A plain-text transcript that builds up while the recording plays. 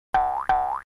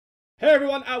Hey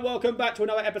everyone, and welcome back to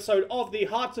another episode of the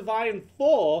Hearts of Iron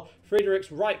 4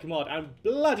 Frederick's Reich mod. And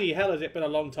bloody hell has it been a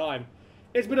long time.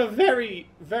 It's been a very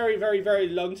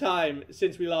long time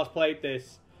since we last played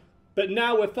this. But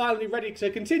now we're finally ready to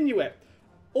continue it.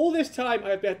 All this time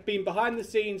I've been behind the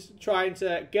scenes trying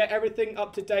to get everything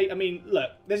up to date. I mean, look,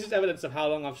 this is evidence of how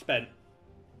long I've spent.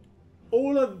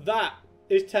 All of that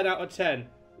is 10 out of 10.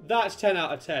 That's 10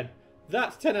 out of 10.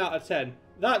 That's 10 out of 10.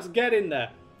 That's getting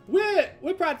there.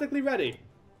 We're practically ready.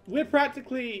 We're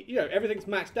practically, you know, everything's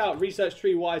maxed out, research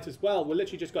tree wise as well. We're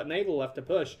literally just got naval left to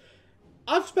push.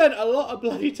 I've spent a lot of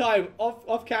bloody time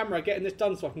off camera getting this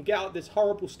done so I can get out this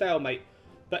horrible stalemate.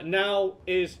 But now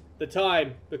is the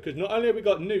time, because not only have we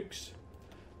got nukes,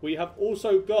 we have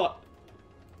also got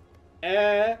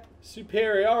air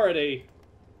superiority,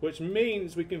 which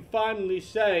means we can finally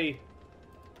say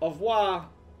au revoir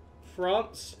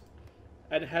France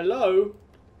and hello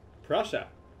Prussia.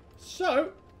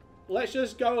 So, let's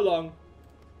just go along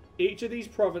each of these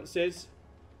provinces,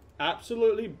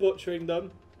 absolutely butchering them,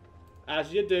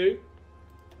 as you do,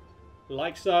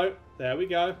 like so. There we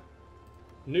go.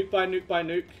 Nuke by nuke by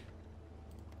nuke.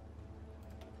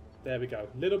 There we go.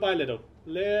 Little by little.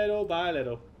 Little by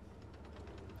little.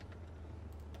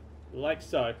 Like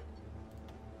so.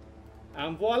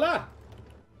 And voila!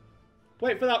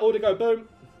 Wait for that all to go boom.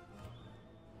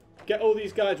 Get all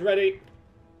these guys ready.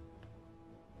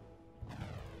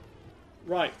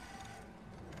 Right.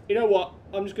 You know what?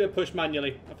 I'm just going to push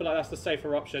manually. I feel like that's the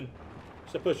safer option.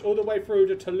 So push all the way through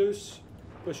to Toulouse.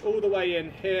 Push all the way in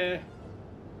here.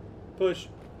 Push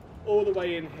all the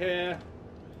way in here.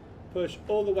 Push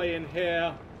all the way in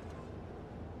here.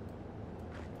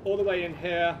 All the way in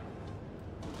here.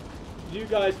 You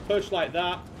guys push like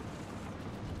that.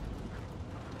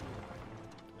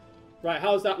 Right,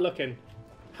 how's that looking?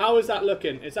 How is that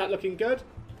looking? Is that looking good?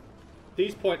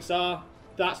 These points are.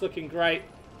 That's looking great.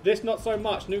 This not so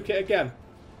much. Nuke it again.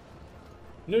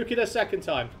 Nuke it a second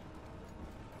time.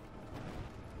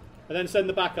 And then send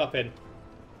the backup in.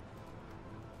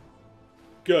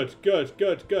 Good, good,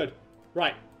 good, good.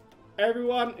 Right.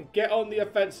 Everyone, get on the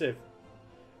offensive.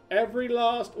 Every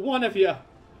last one of you,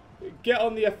 get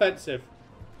on the offensive.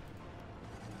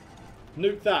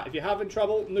 Nuke that. If you're having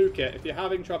trouble, nuke it. If you're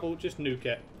having trouble, just nuke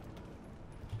it.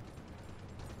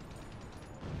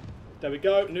 There we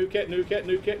go. Nuke it, nuke it,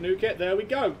 nuke it, nuke it. There we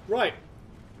go. Right.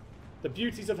 The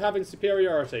beauties of having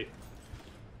superiority.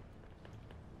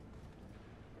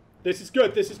 This is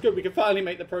good. This is good. We can finally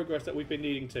make the progress that we've been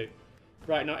needing to.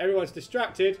 Right, now everyone's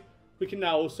distracted. We can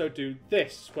now also do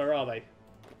this. Where are they?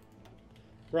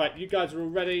 Right, you guys are all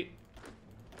ready.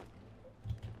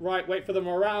 Right, wait for the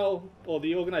morale, or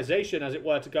the organization, as it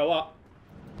were, to go up.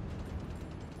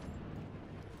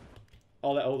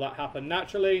 I'll let all that happen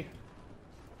naturally.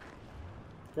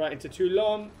 Right, into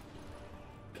Toulon.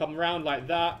 Come round like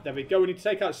that. There we go. We need to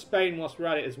take out Spain whilst we're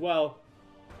at it as well.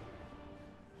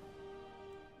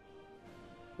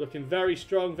 Looking very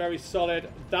strong, very solid.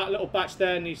 That little batch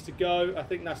there needs to go. I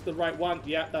think that's the right one.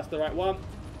 Yeah, that's the right one.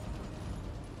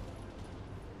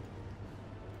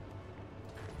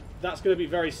 That's going to be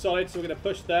very solid, so we're going to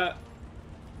push that.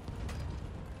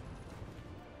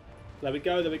 There we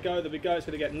go, there we go, there we go. It's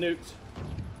going to get nuked.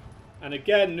 And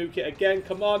again, nuke it again.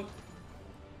 Come on.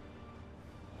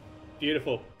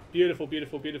 Beautiful. Beautiful,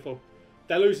 beautiful, beautiful.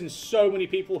 They're losing so many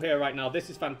people here right now.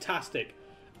 This is fantastic.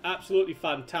 Absolutely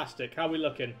fantastic. How are we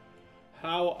looking?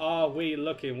 How are we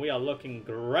looking? We are looking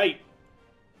great.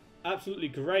 Absolutely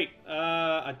great.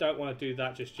 I don't want to do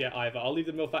that just yet either. I'll leave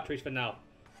the mill factories for now.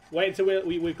 Wait until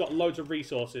we've got loads of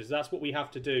resources. That's what we have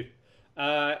to do.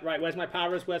 Right, where's my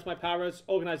paras? Where's my paras?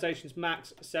 Organizations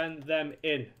max. Send them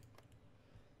in.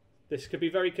 This could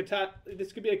be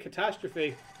this could be a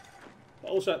catastrophe. But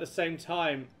also at the same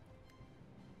time,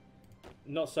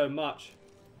 not so much.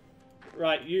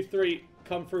 Right, you three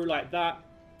come through like that.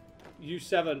 You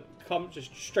seven come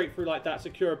just straight through like that.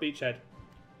 Secure a beachhead.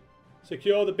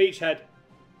 Secure the beachhead.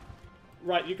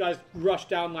 Right, you guys rush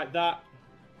down like that.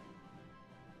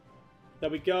 There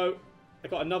we go. I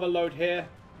got another load here.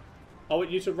 I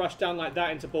want you to rush down like that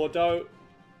into Bordeaux.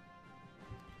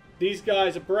 These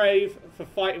guys are brave for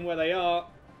fighting where they are.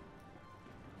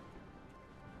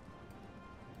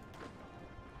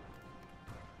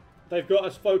 They've got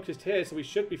us focused here, so we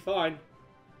should be fine.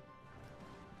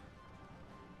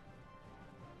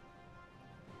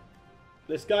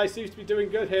 This guy seems to be doing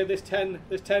good here, this 10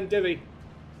 divvy.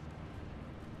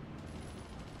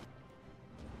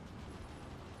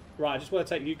 Right, I just want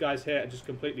to take you guys here and just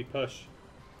completely push.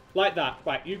 Like that.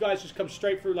 Right, you guys just come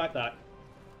straight through like that.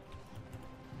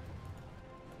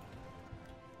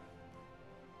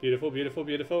 Beautiful, beautiful,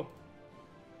 beautiful.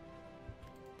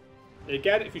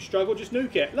 Again, if you struggle, just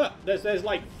nuke it. Look, there's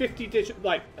like 50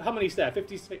 like how many's there?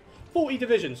 40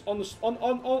 divisions on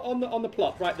the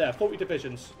plot right there. 40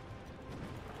 divisions.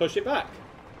 Push it back.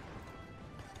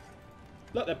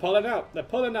 Look, they're pulling out. They're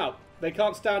pulling out. They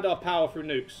can't stand our power through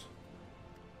nukes.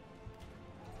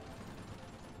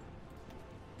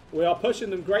 We are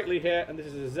pushing them greatly here, and this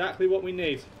is exactly what we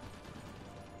need.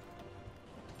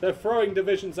 They're throwing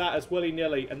divisions at us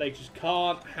willy-nilly, and they just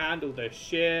can't handle the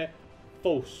sheer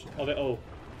force of it all.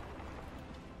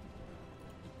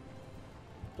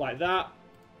 Like that.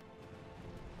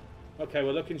 Okay,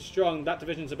 we're looking strong. That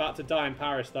division's about to die in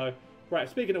Paris, though. Right,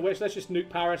 speaking of which, let's just nuke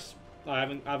Paris. I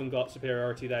haven't got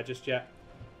superiority there just yet.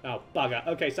 Oh, bugger.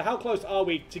 Okay, so how close are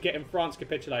we to getting France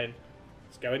capitulating?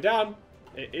 It's going down.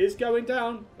 It is going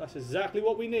down. That's exactly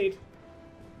what we need.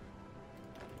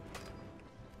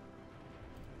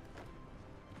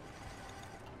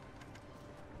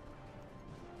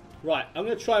 Right, I'm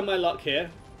going to try my luck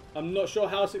here. I'm not sure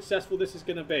how successful this is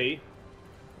going to be.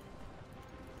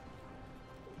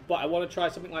 But I want to try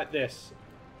something like this.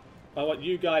 I want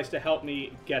you guys to help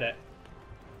me get it.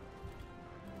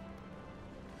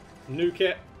 Nuke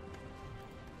it.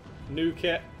 Nuke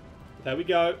it. There we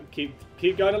go.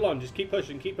 Keep going along. Just keep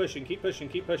pushing, keep pushing, keep pushing,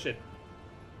 keep pushing.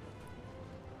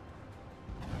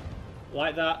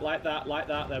 Like that, like that, like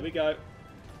that. There we go.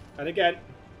 And again.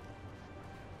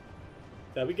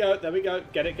 There we go, there we go.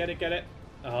 Get it, get it, get it.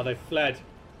 Oh, they've fled.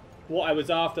 What I was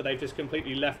after, they've just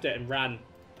completely left it and ran.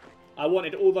 I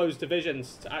wanted all those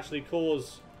divisions to actually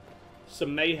cause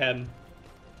some mayhem.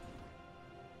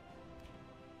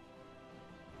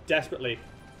 Desperately.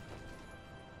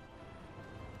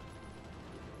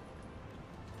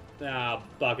 Ah,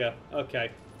 bugger.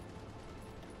 Okay.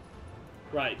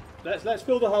 Right. Let's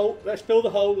fill the hole. Let's fill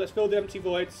the hole. Let's fill the empty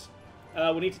voids.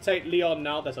 We need to take Lyon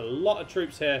now. There's a lot of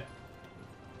troops here.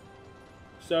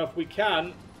 So if we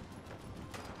can,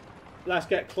 let's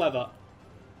get clever.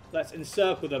 Let's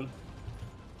encircle them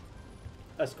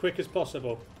as quick as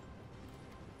possible.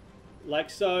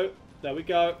 Like so. There we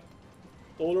go.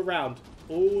 All around.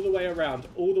 All the way around.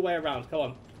 All the way around. Come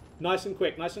on. Nice and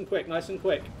quick. Nice and quick. Nice and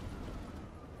quick.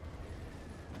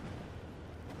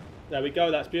 There we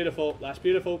go. That's beautiful. That's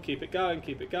beautiful. Keep it going.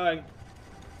 Keep it going.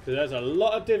 Because there's a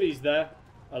lot of divvies there.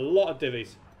 A lot of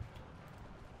divvies.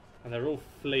 And they're all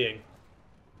fleeing.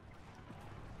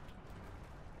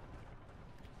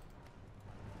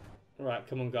 Right,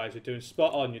 come on guys, you're doing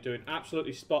spot on, you're doing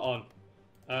absolutely spot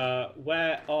on.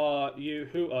 Where are you?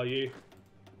 Who are you?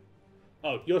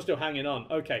 Oh, you're still hanging on.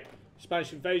 Okay,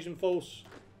 Spanish invasion force.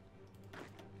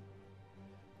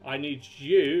 I need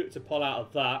you to pull out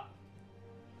of that.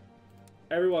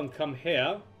 Everyone come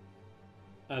here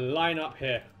and line up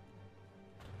here.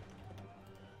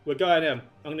 We're going in.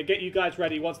 I'm going to get you guys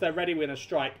ready. Once they're ready, we're going to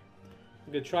strike.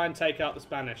 I'm going to try and take out the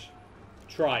Spanish.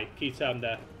 Try, key term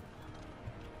there.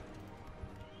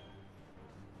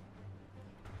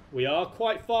 We are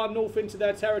quite far north into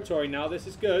their territory now. This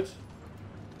is good.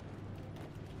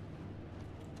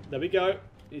 There we go.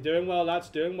 You're doing well, lads.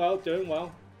 Doing well, doing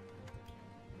well.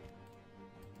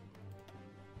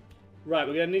 Right,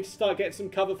 we're going to need to start getting some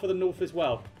cover for the north as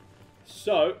well.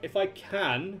 So, if I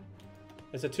can...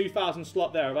 There's a 2,000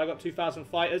 slot there. Have I got 2,000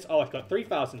 fighters? Oh, I've got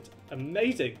 3,000.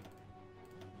 Amazing.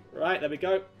 Right, there we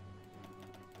go.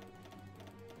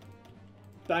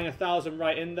 Bang 1,000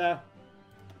 right in there.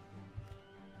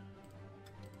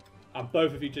 And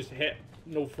both of you just hit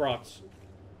North France.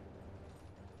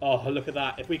 Oh, look at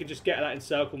that. If we could just get that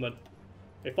encirclement.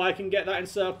 If I can get that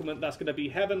encirclement, that's going to be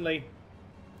heavenly.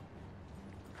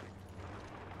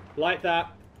 Like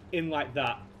that. In like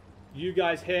that. You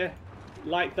guys here.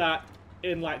 Like that.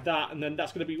 In like that. And then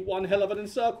that's going to be one hell of an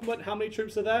encirclement. How many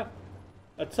troops are there?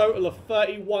 A total of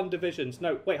 31 divisions.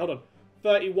 No, wait, hold on.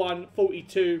 31,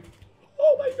 42.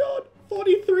 Oh my god.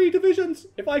 43 divisions.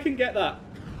 If I can get that.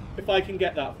 If I can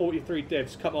get that, 43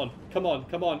 divs. Come on, come on,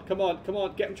 come on, come on, come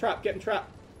on. Get them trapped, get them trapped.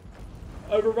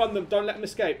 Overrun them. Don't let them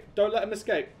escape. Don't let them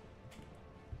escape.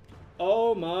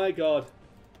 Oh my god.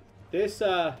 This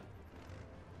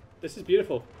is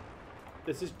beautiful.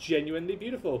 This is genuinely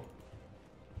beautiful.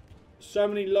 So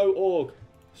many low org.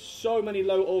 So many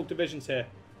low org divisions here.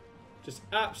 Just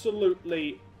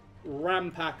absolutely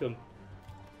ram-pack them.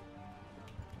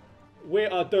 We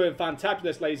are doing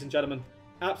fantabulous, ladies and gentlemen.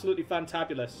 Absolutely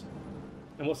fantabulous.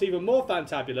 And what's even more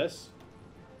fantabulous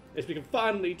is we can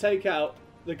finally take out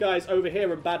the guys over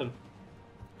here and Baden.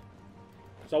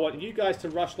 So I want you guys to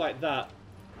rush like that.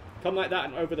 Come like that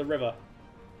and over the river.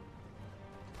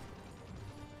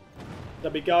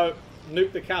 There we go.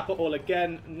 Nuke the capital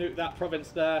again. Nuke that province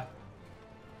there.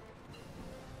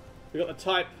 We got the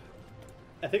type.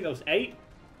 I think there was 8.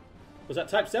 Was that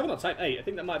Type 7 or Type 8? I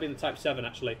think that might have been the Type 7,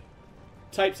 actually.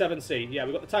 Type 7C. Yeah,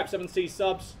 we've got the Type 7C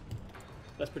subs.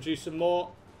 Let's produce some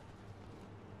more.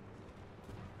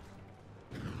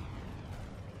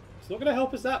 It's not going to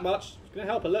help us that much. It's going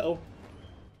to help a little.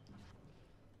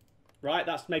 Right,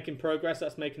 that's making progress.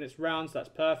 That's making its rounds. That's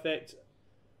perfect.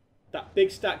 That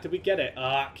big stack, did we get it?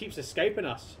 It keeps escaping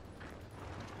us.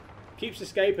 Keeps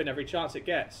escaping every chance it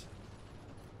gets.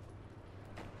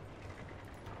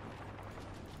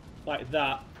 Like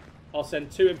that. I'll send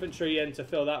 2 infantry in to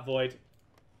fill that void.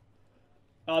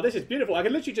 Oh, this is beautiful. I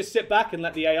can literally just sit back and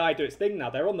let the AI do its thing now.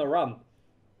 They're on the run.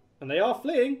 And they are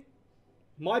fleeing.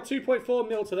 My 2.4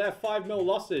 mil to their 5 mil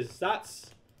losses. That's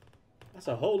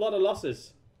a whole lot of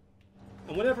losses.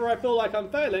 And whenever I feel like I'm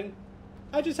failing,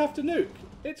 I just have to nuke.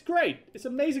 It's great. It's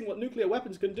amazing what nuclear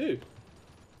weapons can do.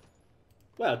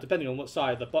 Well, depending on what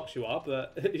side of the box you are,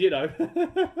 but, you know.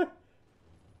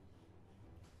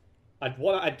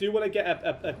 I do want to get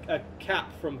a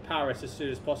cap from Paris as soon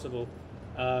as possible.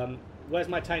 Where's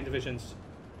my tank divisions?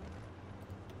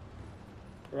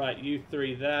 Right, you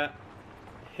 3 there.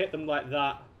 Hit them like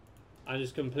that. And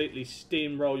just completely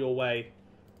steamroll your way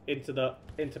into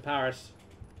Paris.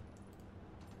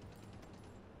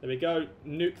 There we go.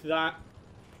 Nuke that.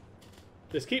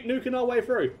 Just keep nuking our way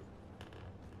through.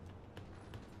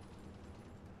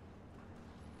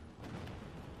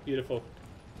 Beautiful.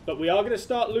 But we are going to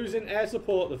start losing air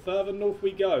support the further north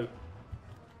we go.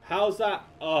 How's that?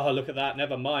 Oh, look at that.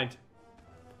 Never mind.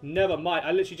 Never mind.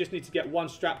 I literally just need to get 1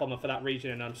 strap bomber for that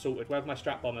region and I'm sorted. Where are my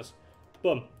strap bombers?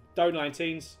 Boom. Do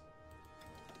 19s.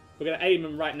 We're going to aim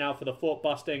them right now for the fort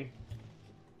busting.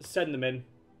 Send them in.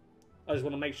 I just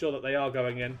want to make sure that they are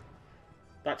going in.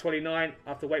 That 29, I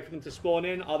have to wait for them to spawn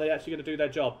in. Are they actually going to do their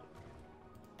job?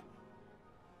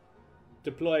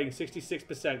 Deploying 66%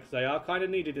 because they are kind of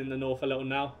needed in the north a little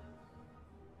now.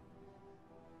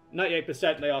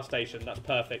 98% they are stationed. That's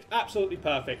perfect. Absolutely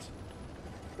perfect.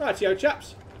 Rightio,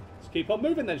 chaps. Let's keep on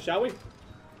moving then, shall we?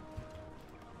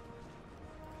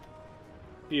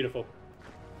 Beautiful.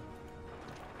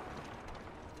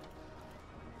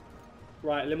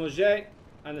 Right, Limoges.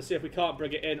 And let's see if we can't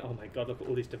bring it in. Oh my god, look at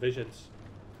all these divisions.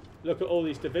 Look at all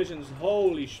these divisions.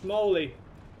 Holy schmoly.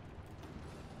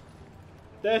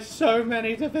 There's so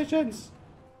many divisions.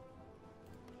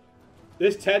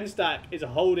 This 10 stack is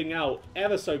holding out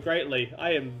ever so greatly.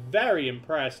 I am very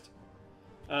impressed.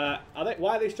 Why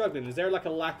are they struggling? Is there like a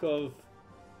lack of...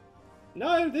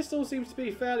 No, this all seems to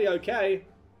be fairly okay.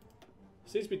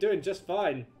 Seems to be doing just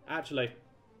fine, actually.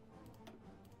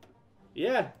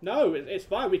 Yeah, no, it's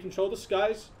fine. We control the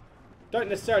skies. Don't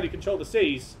necessarily control the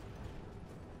seas.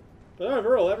 But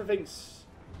overall, everything's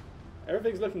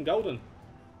looking golden.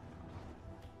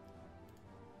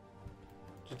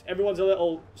 Just everyone's a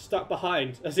little stuck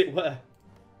behind, as it were.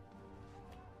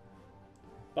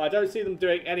 But I don't see them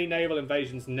doing any naval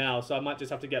invasions now, so I might just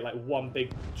have to get like 1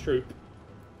 big troop.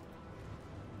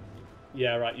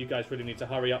 Yeah, right, you guys really need to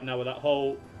hurry up now with that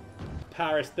whole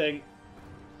Paris thing.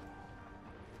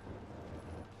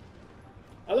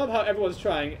 I love how everyone's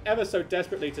trying ever so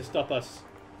desperately to stop us.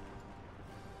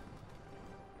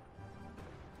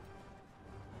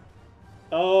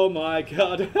 Oh my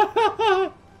god.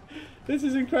 This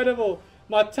is incredible.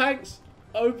 My tanks,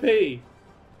 OP.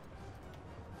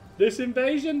 This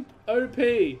invasion, OP.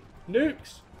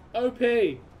 Nukes, OP.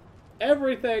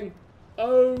 Everything,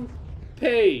 OP.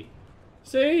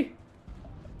 See?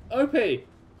 OP.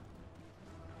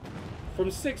 From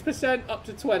 6% up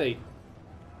to 20.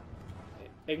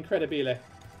 Incredibile.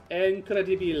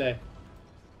 Incredibile.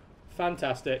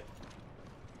 Fantastic.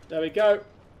 There we go.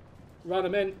 Run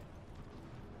them in.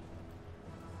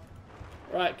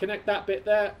 Right, connect that bit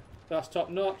there. That's top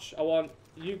notch. I want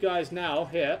you guys now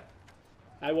here.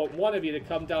 I want one of you to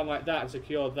come down like that and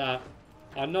secure that.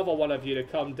 Another one of you to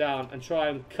come down and try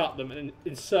and cut them and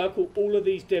encircle all of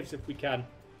these divs if we can.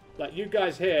 Like you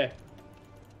guys here.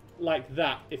 Like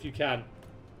that if you can.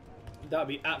 That would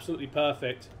be absolutely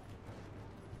perfect.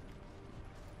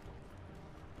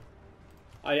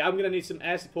 I am going to need some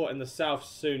air support in the south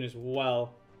soon as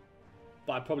well.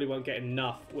 But I probably won't get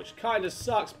enough, which kind of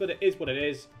sucks, but it is what it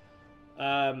is.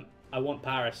 I want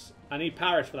Paris. I need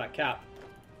Paris for that cap.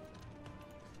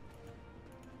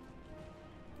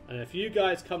 And if you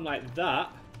guys come like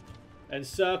that, and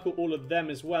circle all of them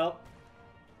as well.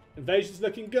 Invasion's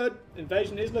looking good.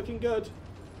 Invasion is looking good.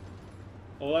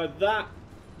 Although that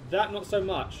not so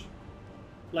much.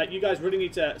 Like, you guys really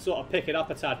need to sort of pick it up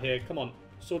a tad here. Come on,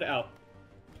 sort it out.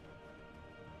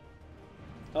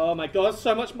 Oh my god,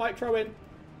 so much micro in.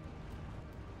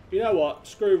 You know what?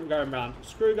 Screw going round.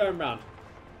 Screw going round.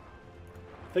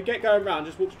 Forget going round,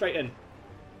 just walk straight in.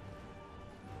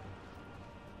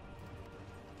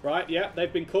 Right, yeah,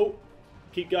 they've been caught.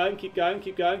 Keep going, keep going,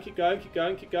 keep going, keep going, keep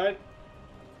going, keep going.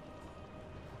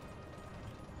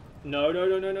 No, no,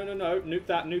 no, no, no, no, no. Nuke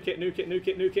that, nuke it, nuke it, nuke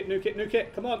it, nuke it, nuke it, nuke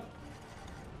it. Come on.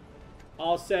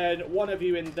 I'll send one of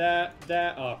you in there,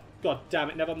 there. Oh, god damn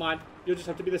it, never mind. You'll just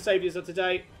have to be the saviors of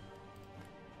today.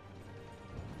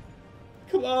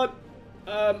 Come on.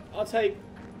 I'll take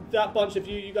that bunch of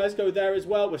you. You guys go there as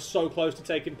well. We're so close to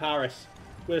taking Paris.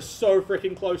 We're so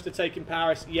freaking close to taking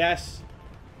Paris. Yes.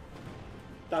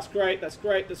 That's great, that's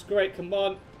great, that's great. Come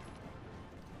on.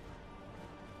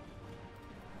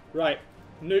 Right.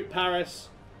 Nuke Paris.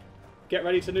 Get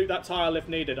ready to nuke that tile if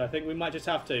needed. I think we might just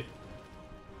have to.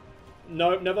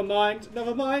 No, never mind.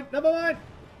 Never mind. Never mind.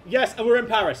 Yes, and we're in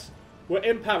Paris. We're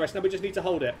in Paris. Now we just need to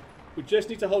hold it. We just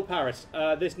need to hold Paris.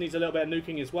 This needs a little bit of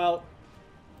nuking as well.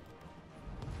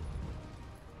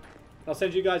 I'll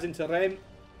send you guys into Rennes.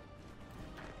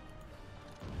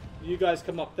 You guys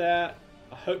come up there.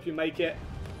 I hope you make it.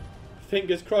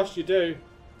 Fingers crossed you do.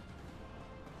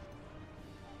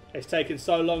 It's taken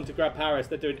so long to grab Paris.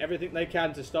 They're doing everything they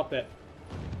can to stop it.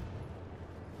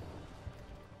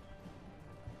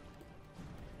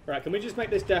 Right, can we just make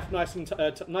this death nice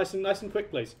and quick,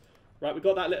 please? Right, we've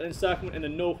got that little encirclement in the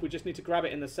north. We just need to grab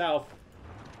it in the south.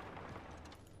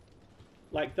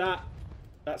 Like that.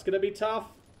 That's going to be tough.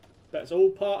 That's all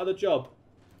part of the job.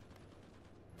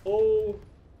 All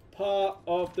part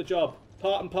of the job.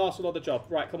 Part and parcel of the job.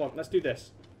 Right, come on, let's do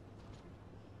this.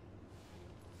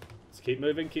 Let's keep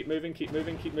moving, keep moving, keep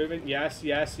moving, keep moving. Yes,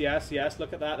 yes, yes, yes.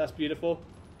 Look at that. That's beautiful.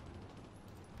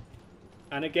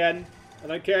 And again, I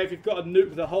don't care if you've got to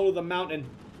nuke the whole of the mountain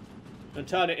and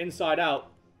turn it inside out.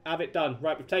 Have it done.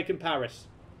 Right, we've taken Paris.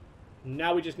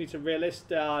 Now we just need to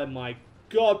realist. Oh my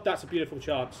god, that's a beautiful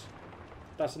chance.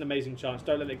 That's an amazing chance.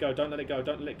 Don't let it go. Don't let it go.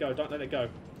 Don't let it go. Don't let it go.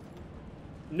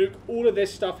 Nuke all of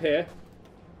this stuff here.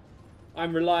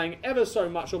 I'm relying ever so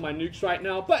much on my nukes right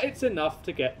now, but it's enough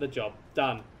to get the job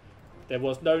done. If there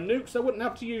was no nukes, I wouldn't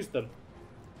have to use them.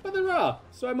 But there are,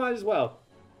 so I might as well.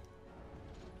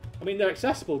 I mean, they're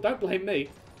accessible. Don't blame me.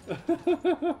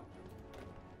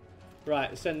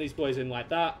 Right, send these boys in like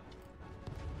that.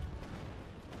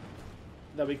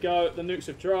 There we go. The nukes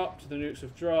have dropped. The nukes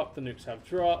have dropped. The nukes have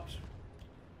dropped.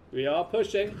 We are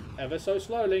pushing ever so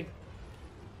slowly.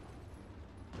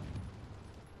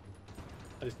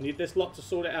 I just need this lot to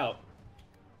sort it out.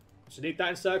 Just need that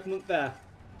encirclement there.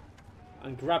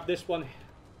 And grab this one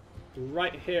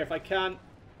right here if I can.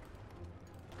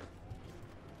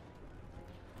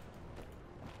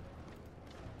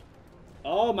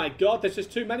 Oh my god, there's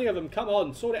just too many of them. Come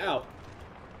on, sort it out.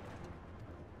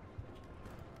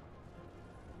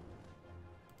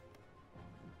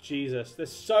 Jesus,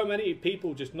 there's so many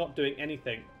people just not doing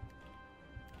anything.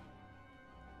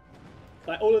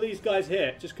 Like all of these guys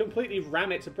here, just completely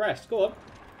ram it to Brest. Go on.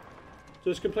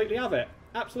 Just completely have it.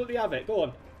 Absolutely have it. Go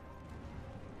on.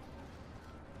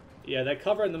 Yeah, they're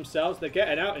covering themselves. They're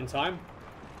getting out in time.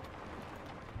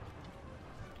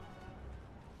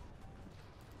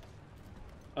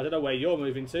 I don't know where you're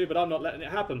moving to, but I'm not letting it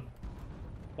happen.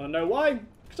 Want to know why?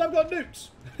 Because I've got nukes.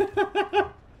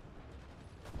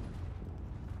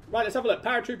 Right, let's have a look.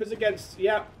 Paratroopers against...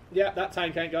 Yeah, that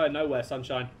tank ain't going nowhere,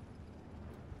 sunshine.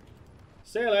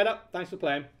 See you later. Thanks for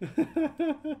playing.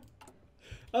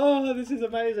 Oh, this is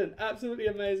amazing. Absolutely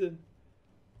amazing.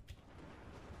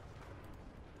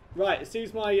 Right, it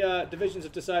seems my divisions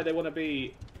have decided they want to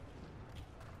be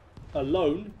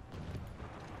alone.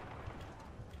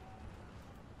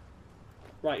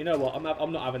 Right, you know what?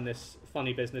 I'm not having this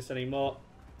funny business anymore.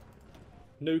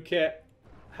 Nuke it.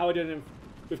 How are we doing?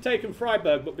 We've taken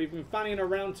Freiburg, but we've been fanning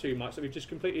around too much, so we've just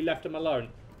completely left them alone.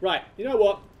 Right, you know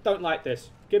what? Don't like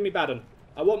this. Give me Baden.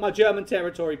 I want my German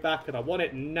territory back, and I want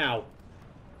it now.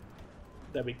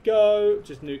 There we go.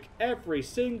 Just nuke every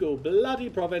single bloody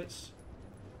province.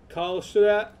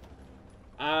 Karlsruhe.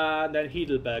 And then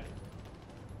Heidelberg.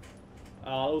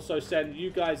 I'll also send you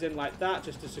guys in like that,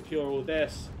 just to secure all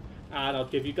this. And I'll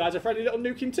give you guys a friendly little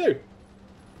nuking too.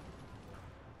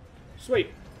 Sweet.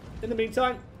 In the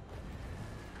meantime,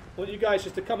 I want you guys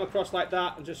just to come across like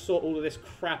that and just sort all of this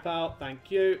crap out.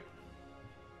 Thank you.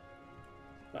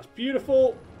 That's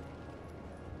beautiful.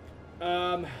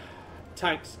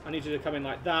 Tanks, I need you to come in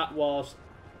like that whilst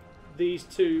these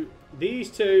two,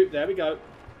 there we go.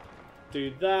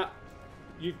 Do that.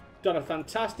 You've done a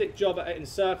fantastic job at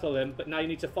encircling, but now you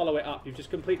need to follow it up. You've just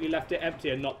completely left it empty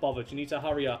and not bothered. You need to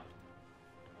hurry up.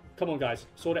 Come on, guys.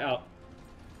 Sort it out.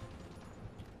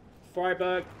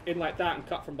 Freiburg, in like that and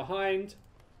cut from behind.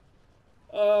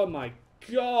 Oh, my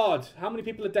God. How many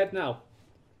people are dead now?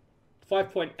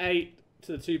 5.8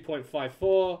 to the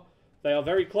 2.54. They are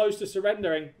very close to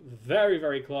surrendering. Very,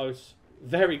 very close.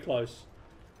 Very close.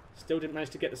 Still didn't manage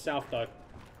to get the south, though.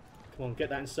 Come on, get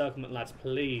that encirclement, lads,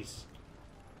 please.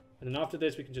 And then after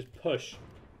this, we can just push.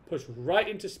 Push right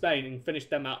into Spain and finish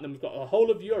them out. And then we've got the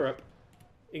whole of Europe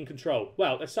in control.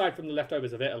 Well, aside from the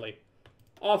leftovers of Italy.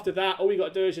 After that, all we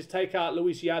got to do is just take out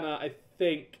Louisiana, I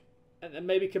think. And then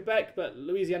maybe Quebec, but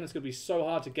Louisiana's going to be so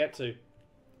hard to get to.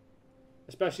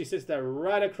 Especially since they're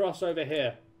right across over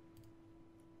here.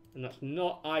 And that's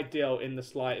not ideal in the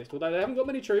slightest. Although they haven't got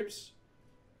many troops.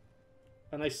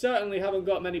 And they certainly haven't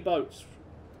got many boats.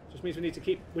 Just means we need to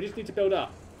keep... We just need to build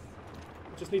up.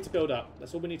 We just need to build up.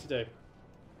 That's all we need to do.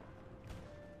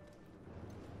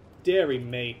 Deary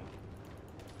me.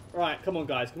 Right, come on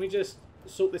guys. Can we just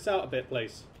sort this out a bit,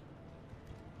 please?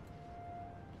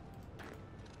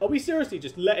 Are we seriously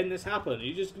just letting this happen? Are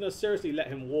you just going to seriously let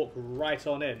him walk right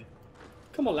on in?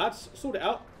 Come on, lads. Sort it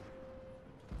out.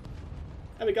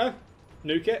 There we go.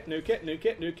 Nuke it, nuke it, nuke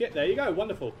it, nuke it. There you go.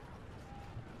 Wonderful.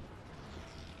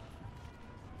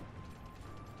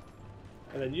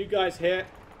 And then you guys here.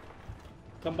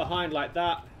 Come behind like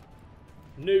that.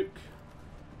 Nuke.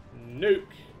 Nuke.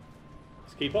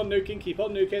 Just keep on nuking, keep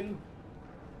on nuking.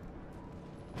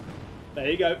 There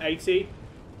you go. 80.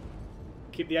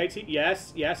 Keep the 80.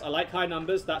 Yes, yes. I like high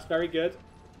numbers. That's very good.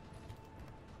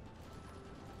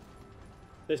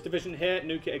 This division here.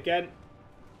 Nuke it again.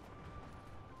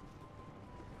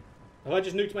 Have I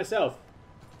just nuked myself?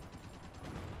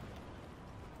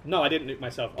 No, I didn't nuke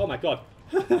myself. Oh my god.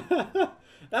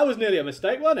 That was nearly a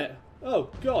mistake, wasn't it? Oh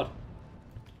god.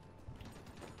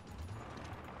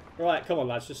 Right, come on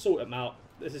lads, just sort them out.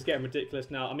 This is getting ridiculous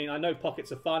now. I mean, I know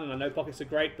pockets are fun and I know pockets are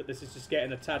great, but this is just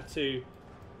getting a tad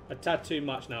too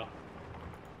much now.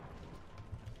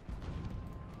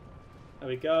 There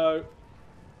we go.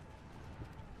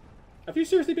 Have you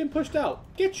seriously been pushed out?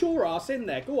 Get your ass in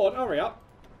there. Go on, hurry up.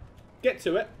 Get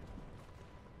to it.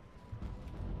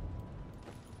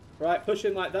 Right, push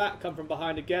in like that. Come from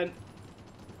behind again.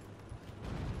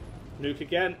 Nuke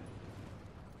again.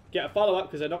 Get a follow-up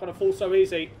because they're not going to fall so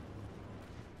easy.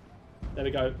 There we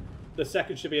go. The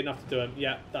second should be enough to do them.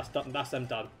 Yeah, that's done. That's them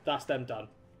done. That's them done.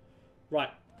 Right,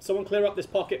 someone clear up this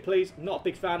pocket, please. Not a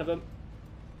big fan of them,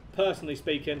 personally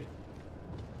speaking.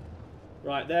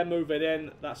 Right, they're moving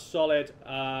in. That's solid.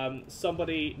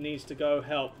 Somebody needs to go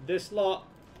help this lot.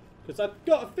 Because I've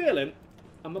got a feeling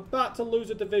I'm about to lose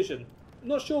a division. I'm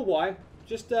not sure why.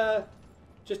 Just a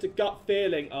gut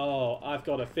feeling. Oh, I've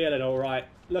got a feeling, all right.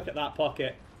 Look at that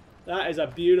pocket. That is a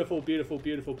beautiful, beautiful,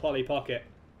 beautiful poly pocket.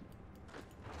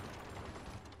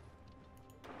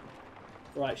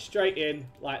 Right, straight in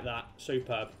like that.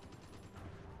 Superb.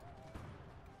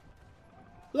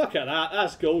 Look at that.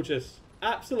 That's gorgeous.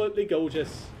 Absolutely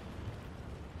gorgeous.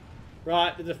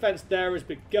 Right, the defense there has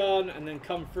begun and then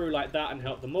come through like that and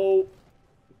help them all.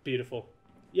 Beautiful.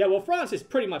 Yeah, well, France is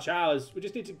pretty much ours. We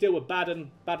just need to deal with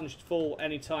Baden. Baden should fall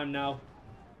any time now.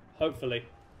 Hopefully.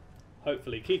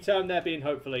 Hopefully. Key term there being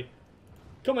hopefully.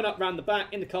 Coming up round the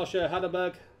back into Karlsruhe,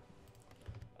 Heidelberg.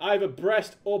 Either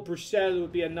Brest or Bruxelles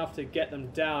would be enough to get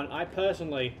them down. I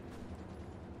personally...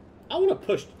 I want to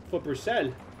push for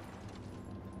Bruxelles.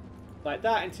 Like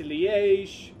that into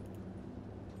Liège.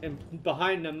 And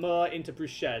behind Namur into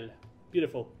Bruxelles.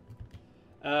 Beautiful.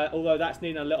 Although that's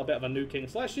needing a little bit of a nuking.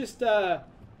 So let's just...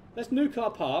 let's nuke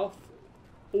our path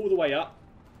all the way up.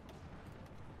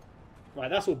 Right,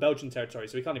 that's all Belgian territory,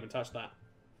 so we can't even touch that.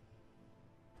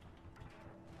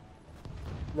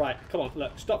 Right, come on,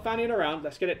 look, stop fanning around,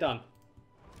 let's get it done.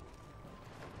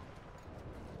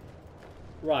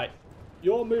 Right,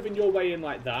 you're moving your way in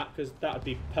like that, because that would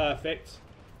be perfect.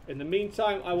 In the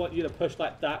meantime, I want you to push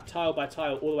like that, tile by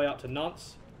tile, all the way up to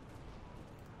Nantes.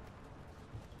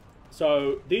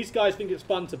 So, these guys think it's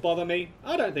fun to bother me.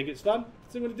 I don't think it's fun.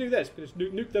 So I'm going to do this. I'm going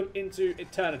to nuke them into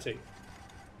eternity.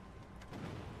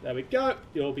 There we go.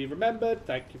 You'll be remembered.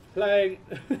 Thank you for playing.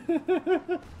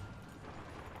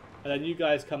 And then you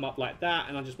guys come up like that,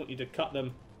 and I just want you to cut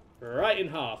them right in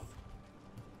half.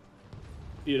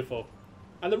 Beautiful.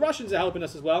 And the Russians are helping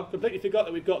us as well. Completely forgot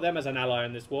that we've got them as an ally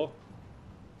in this war.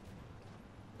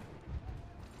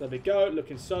 There we go.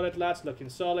 Looking solid, lads. Looking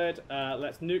solid.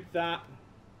 Let's nuke that.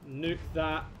 Nuke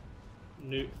that.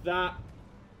 Nuke that.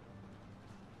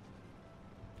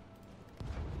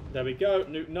 There we go.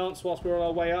 Nuke Nantes whilst we're on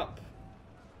our way up.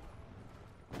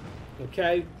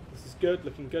 Okay. This is good.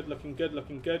 Looking good. Looking good.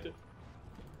 Looking good.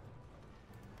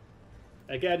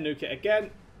 Again. Nuke it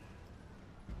again.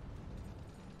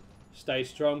 Stay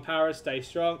strong, Paris. Stay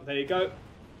strong. There you go.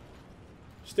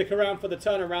 Stick around for the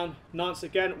turnaround. Nantes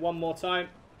again. One more time.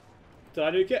 Did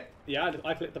I nuke it? Yeah,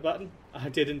 I clicked the button. I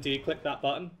did indeed click that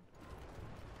button.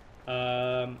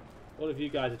 all of you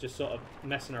guys are just sort of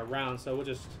messing around, so we'll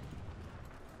just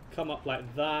come up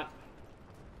like that.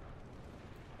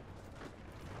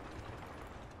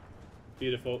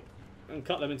 Beautiful. And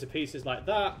cut them into pieces like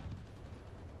that.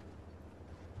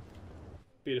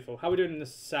 Beautiful. How are we doing in the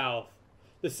south?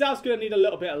 The south's going to need a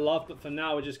little bit of love, but for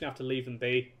now we're just going to have to leave them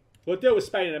be. We'll deal with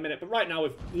Spain in a minute, but right now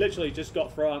we've literally just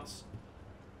got France.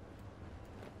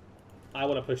 I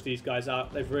want to push these guys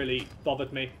out. They've really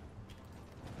bothered me.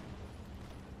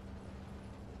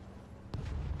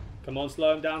 Come on,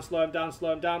 slow them down, slow them down, slow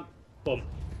them down. Boom.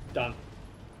 Done.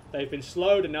 They've been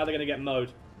slowed and now they're going to get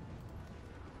mowed.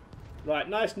 Right,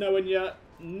 nice knowing you.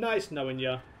 Nice knowing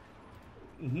you.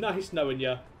 Nice knowing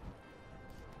you.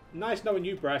 Nice knowing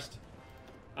you, Brest.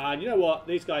 And you know what?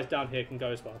 These guys down here can go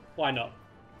as well. Why not?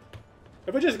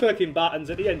 If we're just clicking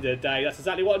buttons, at the end of the day, that's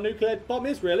exactly what a nuclear bomb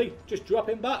is, really. Just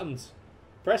dropping buttons.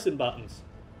 Pressing buttons.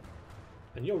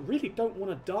 And you really don't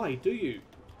want to die, do you?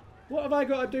 What have I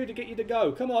got to do to get you to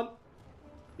go? Come on.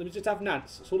 Let me just have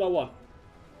Nance. That's all I want.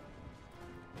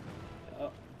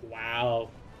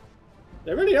 Wow.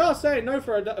 They really are saying no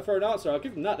for an answer. I'll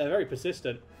give them that. They're very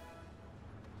persistent.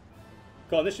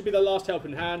 Come on, this should be the last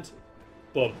helping hand.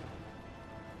 Boom.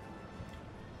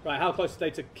 Right, how close are they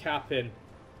to capping?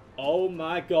 Oh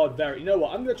my god, very. You know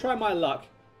what? I'm going to try my luck.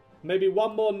 Maybe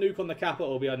one more nuke on the capital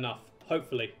will be enough.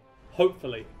 Hopefully.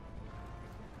 Hopefully.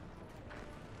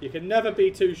 You can never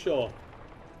be too sure.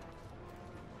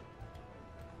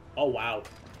 Oh, wow.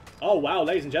 Oh, wow,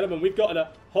 ladies and gentlemen. We've got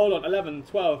a... Hold on. 11,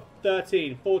 12,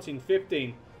 13, 14,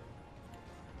 15.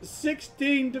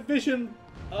 16 division.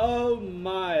 Oh,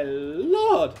 my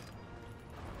lord.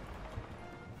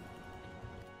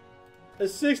 A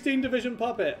 16 division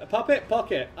puppet. A puppet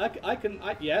pocket.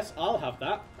 Yes, I'll have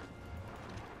that.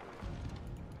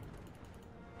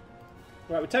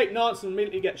 Right, we take Nantes and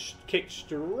immediately get kicked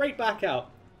straight back out.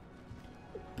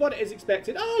 But it is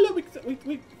expected. Oh, look,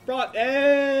 we France.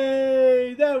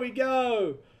 Hey, there we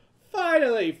go.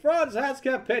 Finally, France has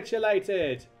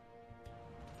capitulated.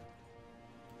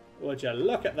 Would you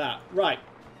look at that? Right,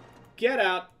 get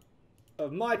out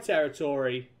of my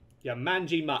territory, you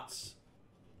mangy mutts.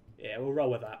 Yeah, we'll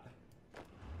roll with that.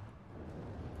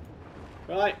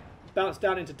 Right, bounce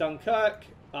down into Dunkirk,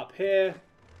 up here.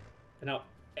 And now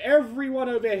everyone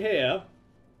over here,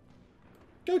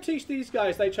 go teach these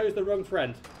guys they chose the wrong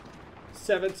friend.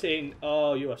 17.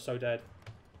 Oh, you are so dead.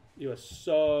 You are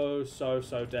so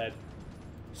dead.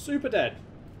 Super dead.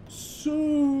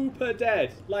 Super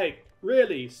dead. Like,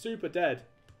 really, super dead.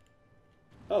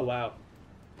 Oh, wow.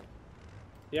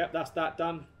 Yep, that's that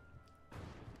done.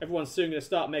 Everyone's soon going to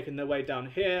start making their way down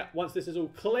here. Once this is all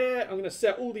clear, I'm going to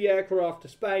set all the aircraft to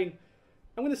Spain.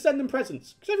 I'm going to send them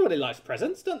presents. Because everybody likes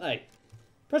presents, don't they?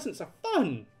 Presents are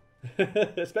fun.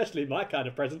 Especially my kind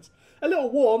of presents. A little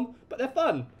warm, but they're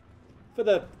fun. For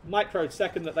the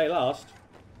microsecond that they last.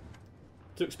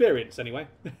 To experience, anyway.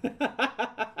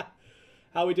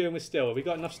 How are we doing with steel? Have we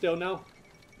got enough steel now?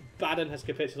 Baden has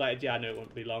capitulated. Yeah, I knew it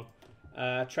wouldn't be long.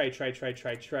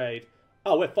 Trade.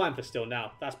 Oh, we're fine for steel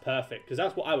now. That's perfect. Because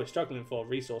that's what I was struggling for,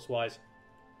 resource-wise.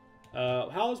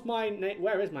 How's my...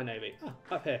 Where is my navy? Ah,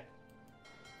 up here.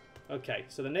 Okay,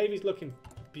 so the navy's looking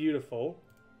beautiful.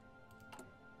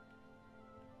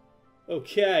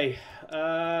 Okay.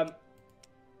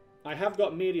 I have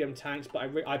got medium tanks, but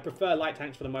I prefer light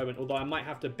tanks for the moment. Although I might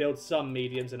have to build some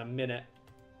mediums in a minute.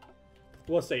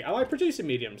 We'll see. Am I producing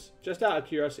mediums? Just out of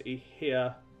curiosity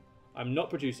here. I'm not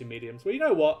producing mediums. Well, you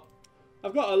know what?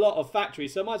 I've got a lot of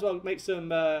factories, so I might as well make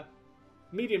some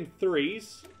medium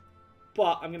 3s.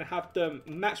 But I'm going to have them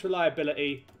max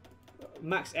reliability,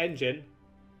 max engine.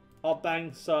 I'll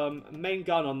bang some main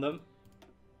gun on them.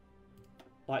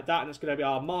 Like that, and it's going to be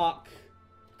our Mark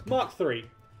 3.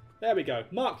 There we go.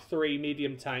 Mark 3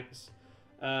 medium tanks.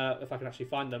 If I can actually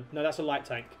find them. No, that's a light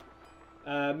tank.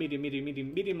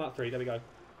 Medium Mark 3. There we go.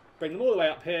 Bring them all the way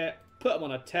up here. Put them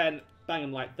on a 10. Bang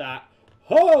them like that.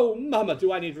 Oh, mama,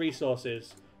 do I need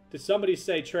resources? Did somebody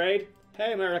say trade?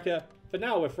 Hey, America. For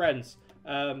now, we're friends.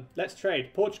 Let's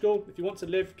trade. Portugal, if you want to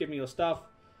live, give me your stuff.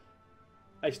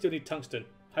 I still need tungsten.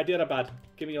 Hyderabad,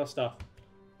 give me your stuff.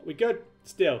 We good?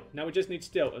 Still. Now we just need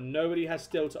steel. And nobody has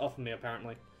steel to offer me,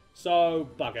 apparently. So,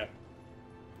 bugger.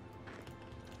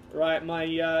 Right,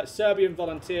 my Serbian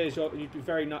volunteers, you'd be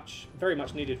very much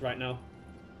needed right now.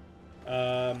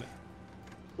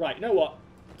 Right, you know what?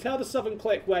 Tell the Southern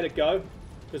Clique where to go,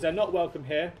 because they're not welcome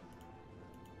here.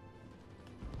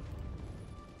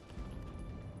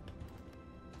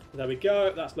 There we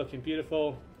go. That's looking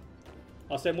beautiful.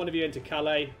 I'll send one of you into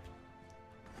Calais.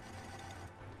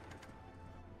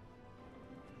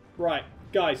 Right.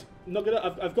 Guys,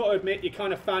 I've got to admit, you're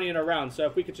kind of fannying around. So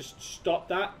if we could just stop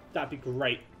that, that'd be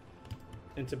great.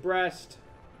 Into Brest.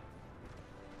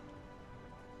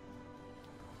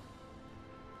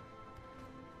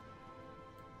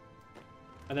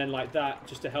 And then like that,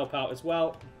 just to help out as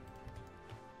well.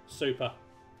 Super.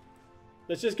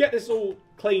 Let's just get this all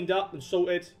cleaned up and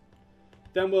sorted.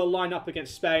 Then we'll line up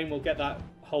against Spain. We'll get that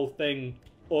whole thing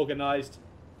organised.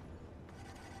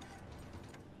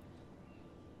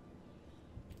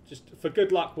 Just for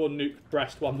good luck, we'll nuke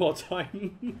Brest one more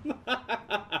time.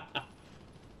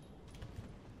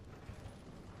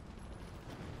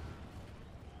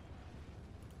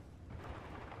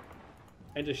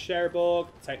 Into Cherbourg.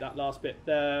 Take that last bit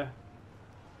there.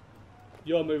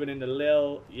 You're moving into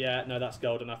Lille. Yeah, no, that's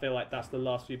golden. I feel like that's the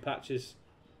last few patches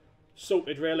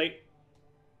sorted, really.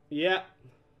 Yeah.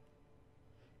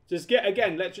 Just get,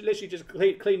 again, literally just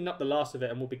cleaning up the last of it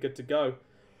and we'll be good to go.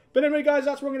 But anyway, guys,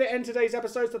 that's where we're going to end today's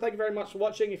episode. So thank you very much for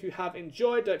watching. If you have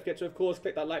enjoyed, don't forget to, of course,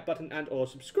 click that like button and or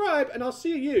subscribe. And I'll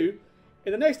see you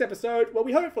in the next episode where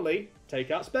we hopefully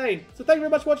take out Spain. So thank you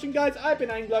very much for watching, guys. I've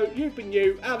been Anglo. You've been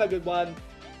you. Have a good one.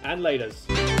 And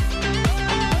laters.